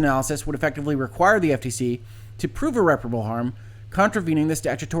equities analysis would effectively require the FTC to prove irreparable harm, contravening the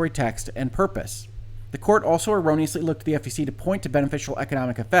statutory text and purpose. The court also erroneously looked to the FTC to point to beneficial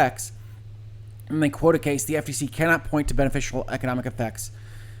economic effects, and they quote a case, the FTC cannot point to beneficial economic effects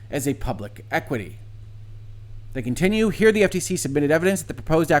as a public equity. They continue, here the FTC submitted evidence that the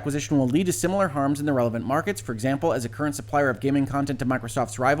proposed acquisition will lead to similar harms in the relevant markets. For example, as a current supplier of gaming content to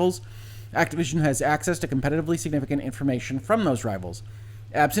Microsoft's rivals, Activision has access to competitively significant information from those rivals.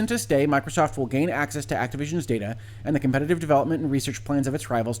 Absent a stay, Microsoft will gain access to Activision's data and the competitive development and research plans of its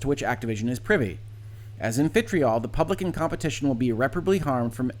rivals to which Activision is privy. As in vitriol, the public and competition will be irreparably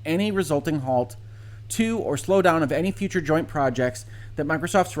harmed from any resulting halt to or slowdown of any future joint projects that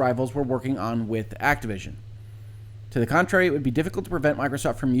Microsoft's rivals were working on with Activision. To the contrary, it would be difficult to prevent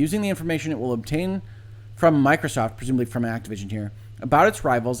Microsoft from using the information it will obtain from Microsoft, presumably from Activision here, about its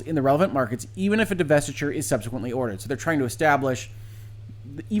rivals in the relevant markets, even if a divestiture is subsequently ordered. So they're trying to establish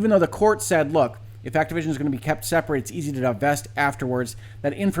even though the court said, look, if Activision is going to be kept separate, it's easy to divest afterwards,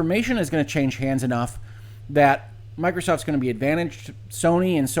 that information is going to change hands enough that Microsoft's going to be advantaged.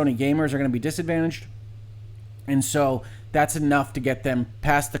 Sony and Sony gamers are going to be disadvantaged. And so that's enough to get them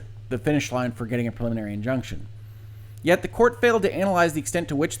past the finish line for getting a preliminary injunction. Yet the court failed to analyze the extent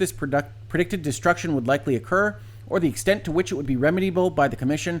to which this predicted destruction would likely occur, or the extent to which it would be remediable by the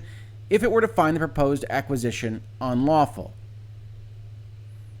Commission if it were to find the proposed acquisition unlawful.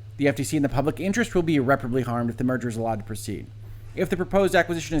 The FTC and the public interest will be irreparably harmed if the merger is allowed to proceed. If the proposed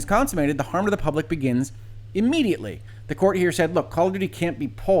acquisition is consummated, the harm to the public begins immediately. The court here said, look, Call of Duty can't be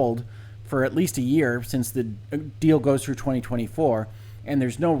pulled for at least a year since the deal goes through 2024, and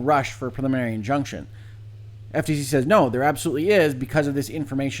there's no rush for a preliminary injunction. FTC says, no, there absolutely is because of this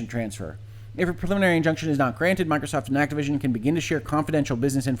information transfer. If a preliminary injunction is not granted, Microsoft and Activision can begin to share confidential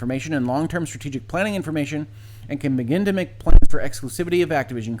business information and long-term strategic planning information and can begin to make plans for exclusivity of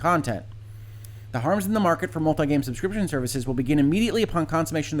Activision content. The harms in the market for multi-game subscription services will begin immediately upon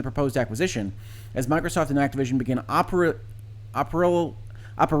consummation of the proposed acquisition, as Microsoft and Activision begin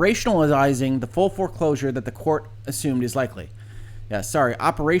operationalizing the full foreclosure that the court assumed is likely.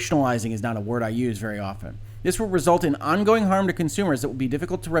 Operationalizing is not a word I use very often. This will result in ongoing harm to consumers that will be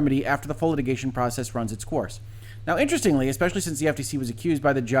difficult to remedy after the full litigation process runs its course. Now, interestingly, especially since the FTC was accused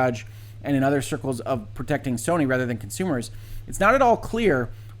by the judge and in other circles of protecting Sony rather than consumers, it's not at all clear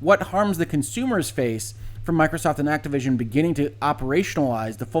what harms the consumers face from Microsoft and Activision beginning to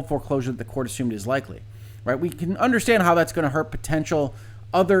operationalize the full foreclosure that the court assumed is likely. Right? We can understand how that's going to hurt potential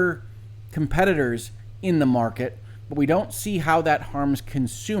other competitors in the market, but we don't see how that harms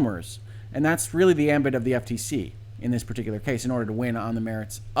consumers. And that's really the ambit of the FTC in this particular case in order to win on the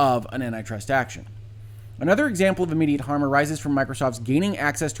merits of an antitrust action. Another example of immediate harm arises from Microsoft's gaining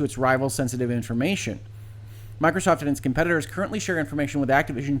access to its rivals' sensitive information. Microsoft and its competitors currently share information with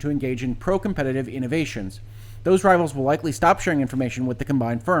Activision to engage in pro-competitive innovations. Those rivals will likely stop sharing information with the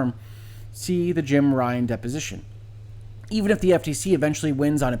combined firm. See the Jim Ryan deposition. Even if the FTC eventually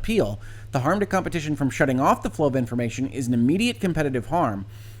wins on appeal, the harm to competition from shutting off the flow of information is an immediate competitive harm,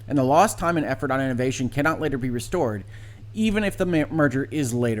 and the lost time and effort on innovation cannot later be restored, even if the merger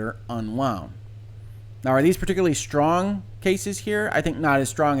is later unwound. Now, are these particularly strong cases here? I think not as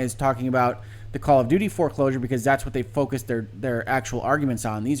strong as talking about the Call of Duty foreclosure, because that's what they focused their actual arguments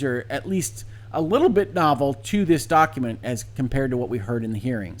on. These are at least a little bit novel to this document as compared to what we heard in the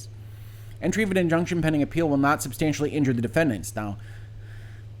hearings. Entry of an injunction pending appeal will not substantially injure the defendants. Now,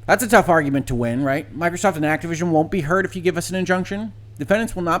 that's a tough argument to win, right? Microsoft and Activision won't be hurt if you give us an injunction.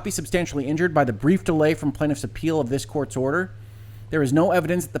 Defendants will not be substantially injured by the brief delay from plaintiff's appeal of this court's order. There is no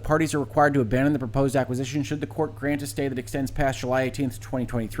evidence that the parties are required to abandon the proposed acquisition should the court grant a stay that extends past July 18th,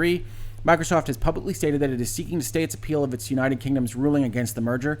 2023. Microsoft has publicly stated that it is seeking to stay its appeal of its United Kingdom's ruling against the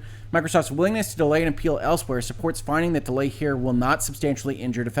merger. Microsoft's willingness to delay an appeal elsewhere supports finding that delay here will not substantially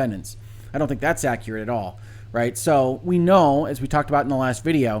injure defendants. I don't think that's accurate at all, right? So we know, as we talked about in the last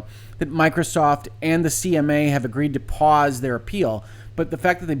video, that Microsoft and the CMA have agreed to pause their appeal. But the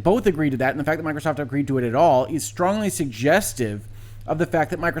fact that they both agreed to that and the fact that Microsoft agreed to it at all is strongly suggestive of the fact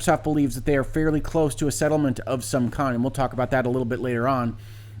that Microsoft believes that they are fairly close to a settlement of some kind. And we'll talk about that a little bit later on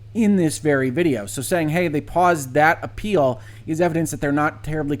in this very video. So saying, hey, they paused that appeal is evidence that they're not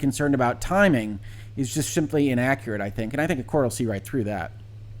terribly concerned about timing is just simply inaccurate, I think. And I think a court will see right through that.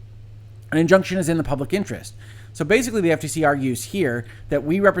 An injunction is in the public interest. So basically the FTC argues here that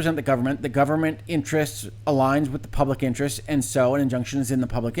we represent the government interest aligns with the public interest, and so an injunction is in the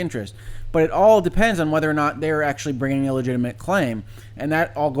public interest. But it all depends on whether or not they're actually bringing a legitimate claim, and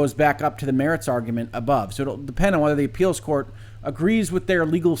that all goes back up to the merits argument above. So it'll depend on whether the appeals court agrees with their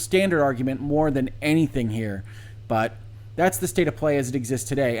legal standard argument more than anything here. But that's the state of play as it exists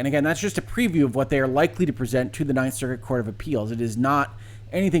today. And again, that's just a preview of what they are likely to present to the Ninth Circuit Court of Appeals. It is not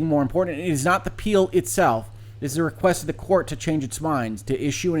anything more important. It is not the appeal itself. This is a request of the court to change its mind, to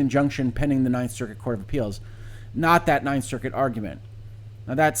issue an injunction pending the Ninth Circuit Court of Appeals, not that Ninth Circuit argument.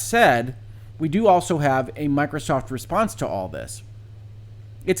 Now, that said, we do also have a Microsoft response to all this.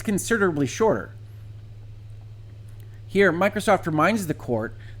 It's considerably shorter. Here, Microsoft reminds the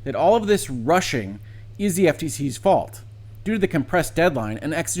court that all of this rushing is the FTC's fault. Due to the compressed deadline,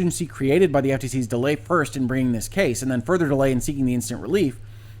 an exigency created by the FTC's delay first in bringing this case, and then further delay in seeking the instant relief,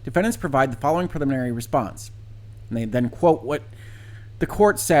 defendants provide the following preliminary response. And they then quote what the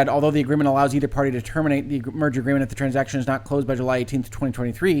court said: although the agreement allows either party to terminate the merger agreement if the transaction is not closed by July 18th,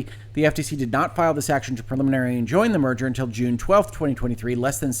 2023, the FTC did not file this action to preliminarily enjoin the merger until June 12th, 2023,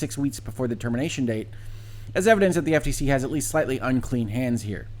 less than 6 weeks before the termination date, as evidence that the FTC has at least slightly unclean hands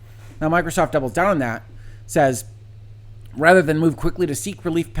here. Now, Microsoft doubles down on that, says, Rather than move quickly to seek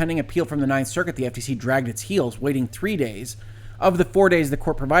relief pending appeal from the Ninth Circuit, the FTC dragged its heels, waiting 3 days of the 4 days the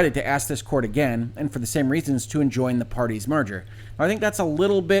court provided to ask this court again, and for the same reasons, to enjoin the parties' merger. Now, I think that's a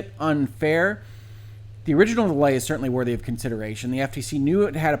little bit unfair. The original delay is certainly worthy of consideration. The FTC knew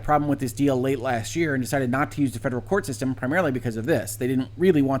it had a problem with this deal late last year and decided not to use the federal court system primarily because of this. They didn't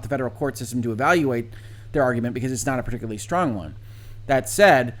really want the federal court system to evaluate their argument because it's not a particularly strong one. That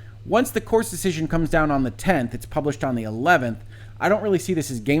said, once the court's decision comes down on the 10th, it's published on the 11th, I don't really see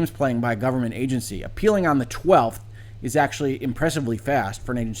this as games playing by a government agency. Appealing on the 12th is actually impressively fast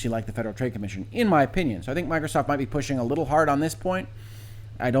for an agency like the Federal Trade Commission, in my opinion. So I think Microsoft might be pushing a little hard on this point.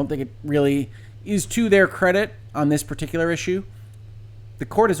 I don't think it really is to their credit on this particular issue. The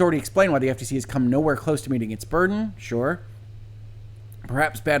court has already explained why the FTC has come nowhere close to meeting its burden, sure.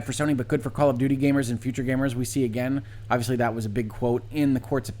 Perhaps bad for Sony, but good for Call of Duty gamers and future gamers. We see again, obviously that was a big quote in the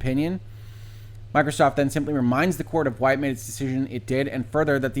court's opinion. Microsoft then simply reminds the court of why it made its decision it did, and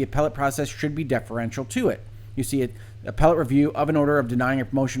further that the appellate process should be deferential to it. You see it, appellate review of an order of denying a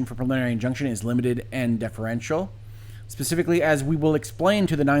motion for preliminary injunction is limited and deferential. Specifically, as we will explain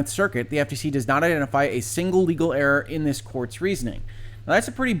to the Ninth Circuit, the FTC does not identify a single legal error in this court's reasoning. Now, that's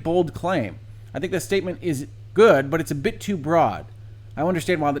a pretty bold claim. I think the statement is good, but it's a bit too broad. I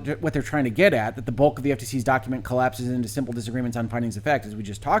understand what they're trying to get at, that the bulk of the FTC's document collapses into simple disagreements on findings of fact, as we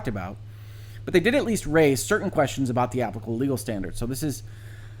just talked about. But they did at least raise certain questions about the applicable legal standards. So this is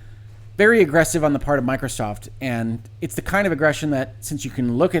very aggressive on the part of Microsoft, and it's the kind of aggression that, since you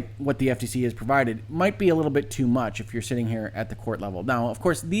can look at what the FTC has provided, might be a little bit too much if you're sitting here at the court level. Now, of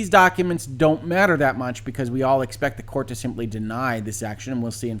course, these documents don't matter that much because we all expect the court to simply deny this action, and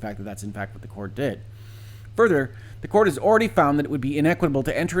we'll see, in fact, that that's in fact what the court did. Further, the court has already found that it would be inequitable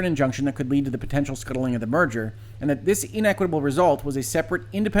to enter an injunction that could lead to the potential scuttling of the merger, and that this inequitable result was a separate,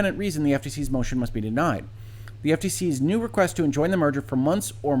 independent reason the FTC's motion must be denied. The FTC's new request to enjoin the merger for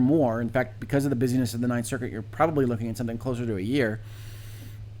months or more, in fact, because of the busyness of the Ninth Circuit, you're probably looking at something closer to a year,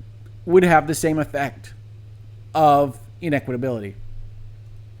 would have the same effect of inequitability.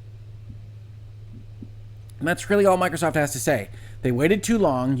 And that's really all Microsoft has to say. They waited too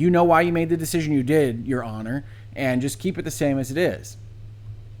long. You know why you made the decision you did, Your Honor, and just keep it the same as it is.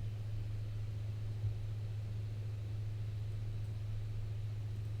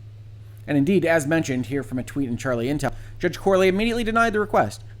 And indeed, as mentioned here from a tweet in Charlie Intel, Judge Corley immediately denied the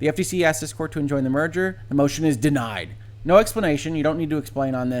request. The FTC asked this court to enjoin the merger. The motion is denied. No explanation. You don't need to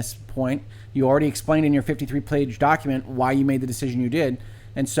explain on this point. You already explained in your 53-page document why you made the decision you did.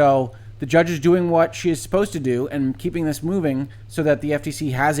 And so the judge is doing what she is supposed to do and keeping this moving so that the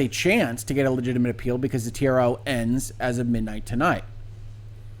FTC has a chance to get a legitimate appeal because the TRO ends as of midnight tonight.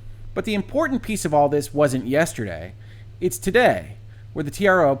 But the important piece of all this wasn't yesterday. It's today, where the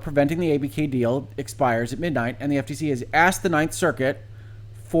TRO preventing the ABK deal expires at midnight, and the FTC has asked the Ninth Circuit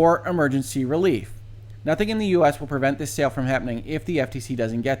for emergency relief. Nothing in the U.S. will prevent this sale from happening if the FTC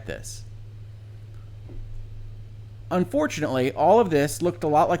doesn't get this. Unfortunately, all of this looked a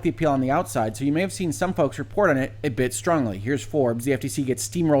lot like the appeal on the outside, so you may have seen some folks report on it a bit strongly. Here's Forbes. The FTC gets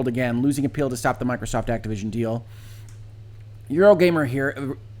steamrolled again, losing appeal to stop the Microsoft Activision deal. Eurogamer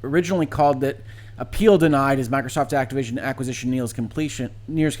here originally called it appeal denied as Microsoft's Activision acquisition nears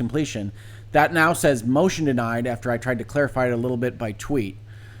completion. That now says motion denied after I tried to clarify it a little bit by tweet.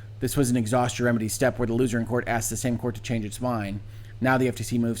 This was an exhaust your remedy step where the loser in court asked the same court to change its mind. Now the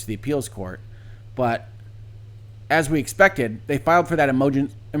FTC moves to the appeals court. But as we expected, they filed for that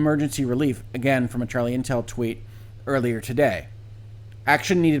emergency relief, again from a Charlie Intel tweet earlier today.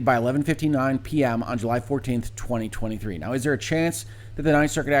 Action needed by 11:59 p.m. on July 14th, 2023. Now, is there a chance that the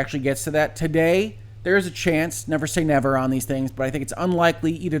Ninth Circuit actually gets to that today? There is a chance. Never say never on these things, but I think it's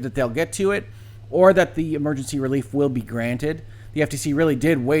unlikely either that they'll get to it or that the emergency relief will be granted. The FTC really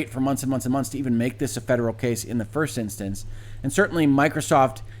did wait for months and months and months to even make this a federal case in the first instance. And certainly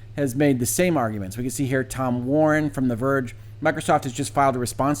Microsoft has made the same arguments. We can see here Tom Warren from The Verge. Microsoft has just filed a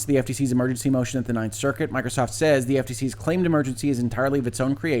response to the FTC's emergency motion at the Ninth Circuit. Microsoft says the FTC's claimed emergency is entirely of its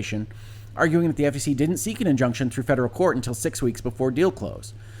own creation, arguing that the FTC didn't seek an injunction through federal court until 6 weeks before deal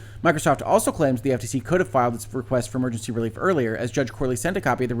close. Microsoft also claims the FTC could have filed its request for emergency relief earlier, as Judge Corley sent a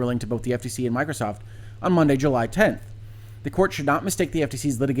copy of the ruling to both the FTC and Microsoft on Monday, July 10th. The court should not mistake the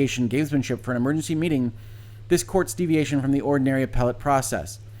FTC's litigation gamesmanship for an emergency meeting, this court's deviation from the ordinary appellate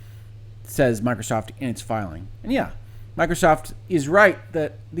process, says Microsoft in its filing. And yeah, Microsoft is right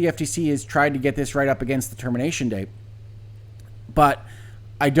that the FTC has tried to get this right up against the termination date. But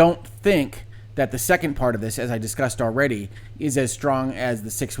I don't think that the second part of this, as I discussed already, is as strong as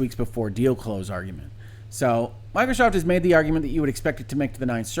the 6 weeks before deal close argument. So Microsoft has made the argument that you would expect it to make to the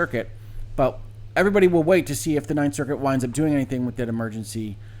Ninth Circuit, but everybody will wait to see if the Ninth Circuit winds up doing anything with that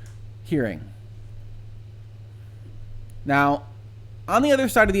emergency hearing. Now, on the other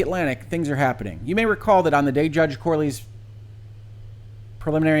side of the Atlantic, things are happening. You may recall that on the day Judge Corley's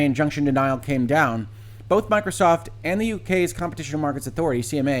preliminary injunction denial came down, both Microsoft and the UK's Competition and Markets Authority,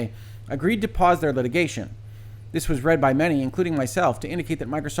 CMA, agreed to pause their litigation. This was read by many, including myself, to indicate that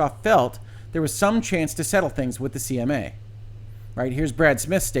Microsoft felt there was some chance to settle things with the CMA. Right, here's Brad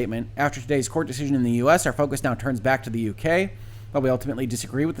Smith's statement. After today's court decision in the US, our focus now turns back to the UK. While we ultimately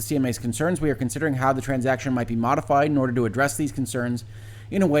disagree with the CMA's concerns, we are considering how the transaction might be modified in order to address these concerns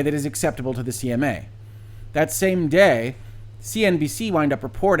in a way that is acceptable to the CMA. That same day, CNBC wound up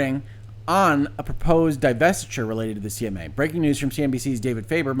reporting on a proposed divestiture related to the CMA. Breaking news from CNBC's David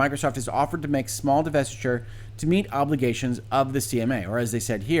Faber, Microsoft has offered to make small divestiture to meet obligations of the CMA, or as they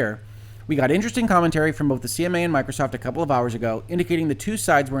said here, we got interesting commentary from both the CMA and Microsoft a couple of hours ago, indicating the two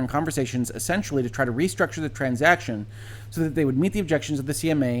sides were in conversations essentially to try to restructure the transaction so that they would meet the objections of the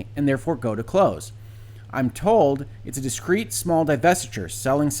CMA and therefore go to close. I'm told it's a discrete small divestiture,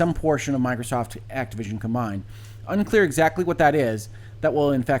 selling some portion of Microsoft Activision combined. Unclear exactly what that is, that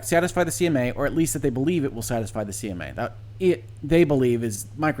will in fact satisfy the CMA, or at least that they believe it will satisfy the CMA. That they believe is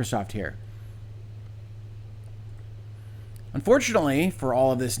Microsoft here. Unfortunately, for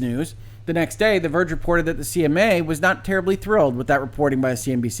all of this news, the next day, The Verge reported that the CMA was not terribly thrilled with that reporting by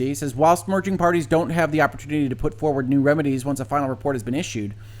CNBC. It says, whilst merging parties don't have the opportunity to put forward new remedies once a final report has been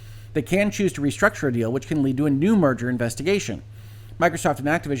issued, they can choose to restructure a deal, which can lead to a new merger investigation. Microsoft and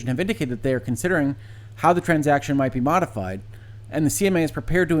Activision have indicated that they are considering how the transaction might be modified, and the CMA is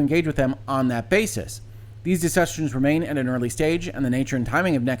prepared to engage with them on that basis. These discussions remain at an early stage, and the nature and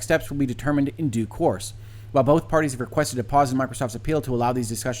timing of next steps will be determined in due course. While both parties have requested a pause in Microsoft's appeal to allow these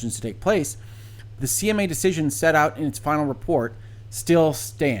discussions to take place, the CMA decision set out in its final report still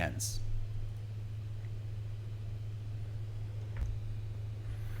stands.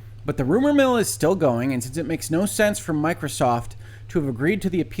 But the rumor mill is still going, and since it makes no sense for Microsoft to have agreed to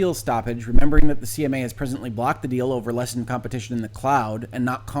the appeal stoppage, remembering that the CMA has presently blocked the deal over lessened competition in the cloud and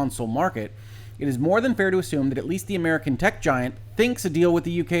not console market, it is more than fair to assume that at least the American tech giant thinks a deal with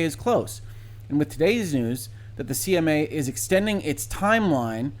the UK is close. And with today's news that the CMA is extending its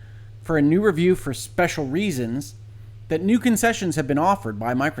timeline for a new review for special reasons, that new concessions have been offered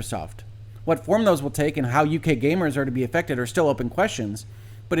by Microsoft. What form those will take and how UK gamers are to be affected are still open questions,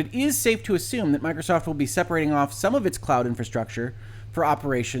 but it is safe to assume that Microsoft will be separating off some of its cloud infrastructure for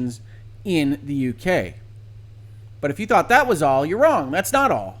operations in the UK. But if you thought that was all, you're wrong. That's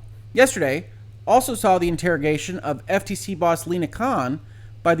not all. Yesterday also saw the interrogation of FTC boss Lina Khan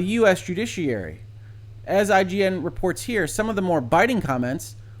by the U.S. judiciary. As IGN reports here, some of the more biting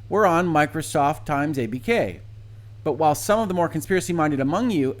comments were on Microsoft times ABK. But while some of the more conspiracy-minded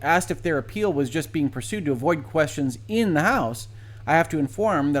among you asked if their appeal was just being pursued to avoid questions in the House, I have to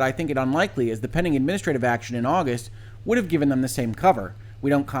inform that I think it unlikely, as the pending administrative action in August would have given them the same cover.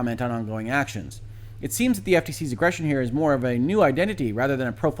 We don't comment on ongoing actions. It seems that the FTC's aggression here is more of a new identity rather than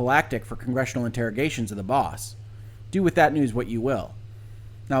a prophylactic for congressional interrogations of the boss. Do with that news what you will.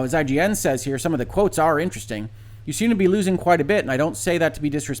 Now, as IGN says here, some of the quotes are interesting. You seem to be losing quite a bit, and I don't say that to be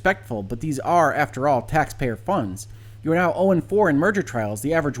disrespectful, but these are, after all, taxpayer funds. You are now 0-4 in merger trials.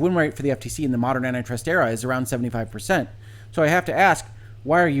 The average win rate for the FTC in the modern antitrust era is around 75%. So I have to ask,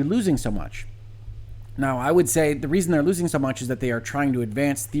 why are you losing so much? Now, I would say the reason they're losing so much is that they are trying to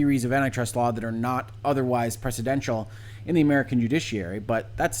advance theories of antitrust law that are not otherwise precedential in the American judiciary, but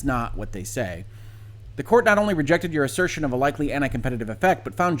that's not what they say. The court not only rejected your assertion of a likely anti-competitive effect,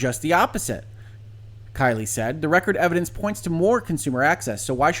 but found just the opposite. Kiley said, the record evidence points to more consumer access,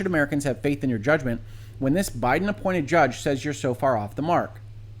 so why should Americans have faith in your judgment when this Biden-appointed judge says you're so far off the mark?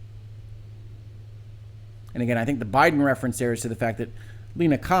 And again, I think the Biden reference there is to the fact that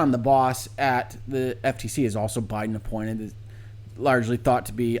Lina Khan, the boss at the FTC, is also Biden-appointed, is largely thought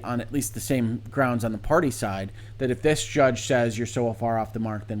to be on at least the same grounds on the party side, that if this judge says you're so far off the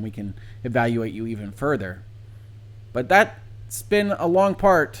mark, then we can evaluate you even further. But that's been a long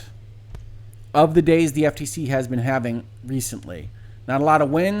part of the days the FTC has been having recently. Not a lot of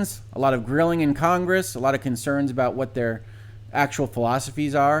wins, a lot of grilling in Congress, a lot of concerns about what their actual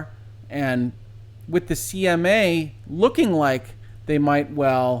philosophies are, and with the CMA looking like they might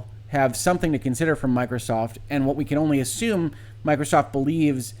well have something to consider from Microsoft, and what we can only assume Microsoft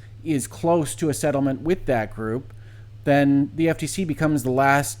believes is close to a settlement with that group, then the FTC becomes the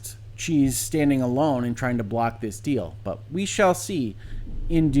last cheese standing alone in trying to block this deal. But we shall see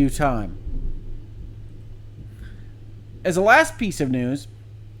in due time. As a last piece of news,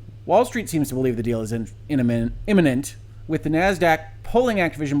 Wall Street seems to believe the deal is imminent, with the Nasdaq pulling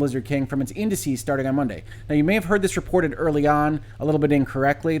Activision Blizzard King from its indices starting on Monday. Now, you may have heard this reported early on, a little bit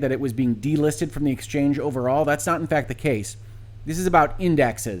incorrectly, that it was being delisted from the exchange overall. That's not, in fact, the case. This is about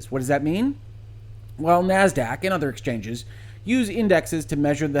indexes. What does that mean? Well, Nasdaq and other exchanges use indexes to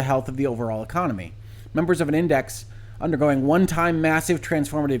measure the health of the overall economy. Members of an index undergoing one-time massive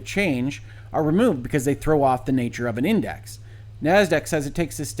transformative change are removed because they throw off the nature of an index. Nasdaq says it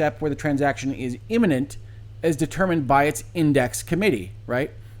takes this step where the transaction is imminent as determined by its index committee, right?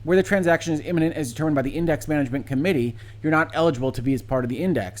 Where the transaction is imminent as determined by the index management committee, you're not eligible to be as part of the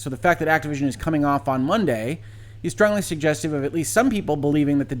index. So the fact that Activision is coming off on Monday is strongly suggestive of at least some people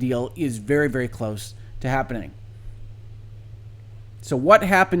believing that the deal is very, very close to happening. So what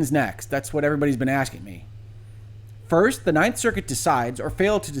happens next? That's what everybody's been asking me. First, the Ninth Circuit decides or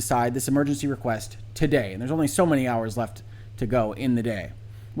fails to decide this emergency request today, and there's only so many hours left to go in the day.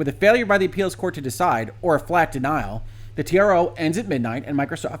 With a failure by the appeals court to decide, or a flat denial, the TRO ends at midnight, and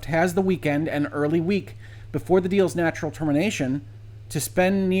Microsoft has the weekend and early week before the deal's natural termination to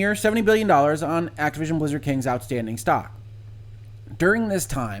spend near $70 billion on Activision Blizzard King's outstanding stock. During this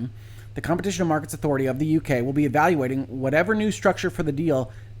time, the Competition and Markets Authority of the UK will be evaluating whatever new structure for the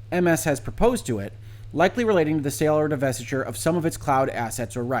deal MS has proposed to it, likely relating to the sale or divestiture of some of its cloud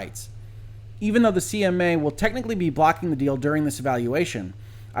assets or rights. Even though the CMA will technically be blocking the deal during this evaluation,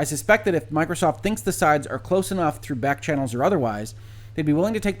 I suspect that if Microsoft thinks the sides are close enough through back channels or otherwise, they'd be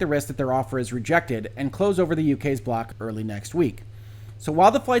willing to take the risk that their offer is rejected and close over the UK's block early next week. So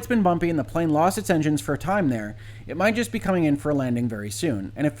while the flight's been bumpy and the plane lost its engines for a time there, it might just be coming in for a landing very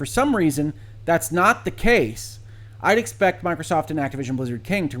soon. And if for some reason that's not the case, I'd expect Microsoft and Activision Blizzard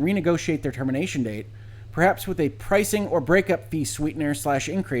King to renegotiate their termination date, perhaps with a pricing or breakup fee sweetener /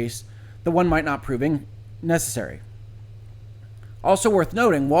 increase, the one might not proving necessary. Also worth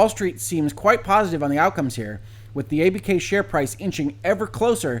noting, Wall Street seems quite positive on the outcomes here, with the ABK share price inching ever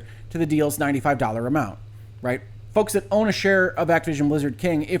closer to the deal's $95 amount, right? Folks that own a share of Activision Blizzard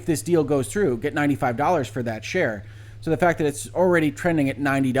King, if this deal goes through, get $95 for that share. So the fact that it's already trending at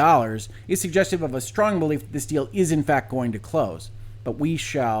 $90 is suggestive of a strong belief that this deal is in fact going to close. But we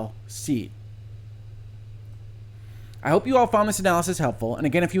shall see. I hope you all found this analysis helpful, and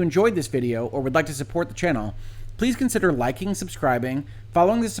again, if you enjoyed this video or would like to support the channel, please consider liking, subscribing,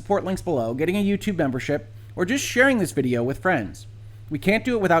 following the support links below, getting a YouTube membership, or just sharing this video with friends. We can't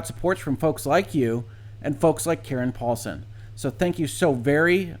do it without support from folks like you and folks like Karen Paulson. So thank you so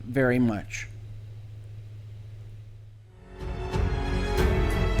very, very much.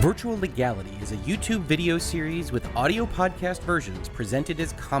 Virtual Legality is a YouTube video series with audio podcast versions presented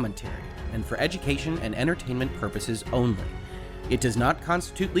as commentary and for education and entertainment purposes only. It does not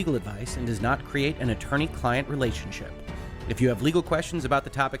constitute legal advice and does not create an attorney-client relationship. If you have legal questions about the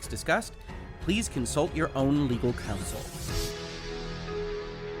topics discussed, please consult your own legal counsel.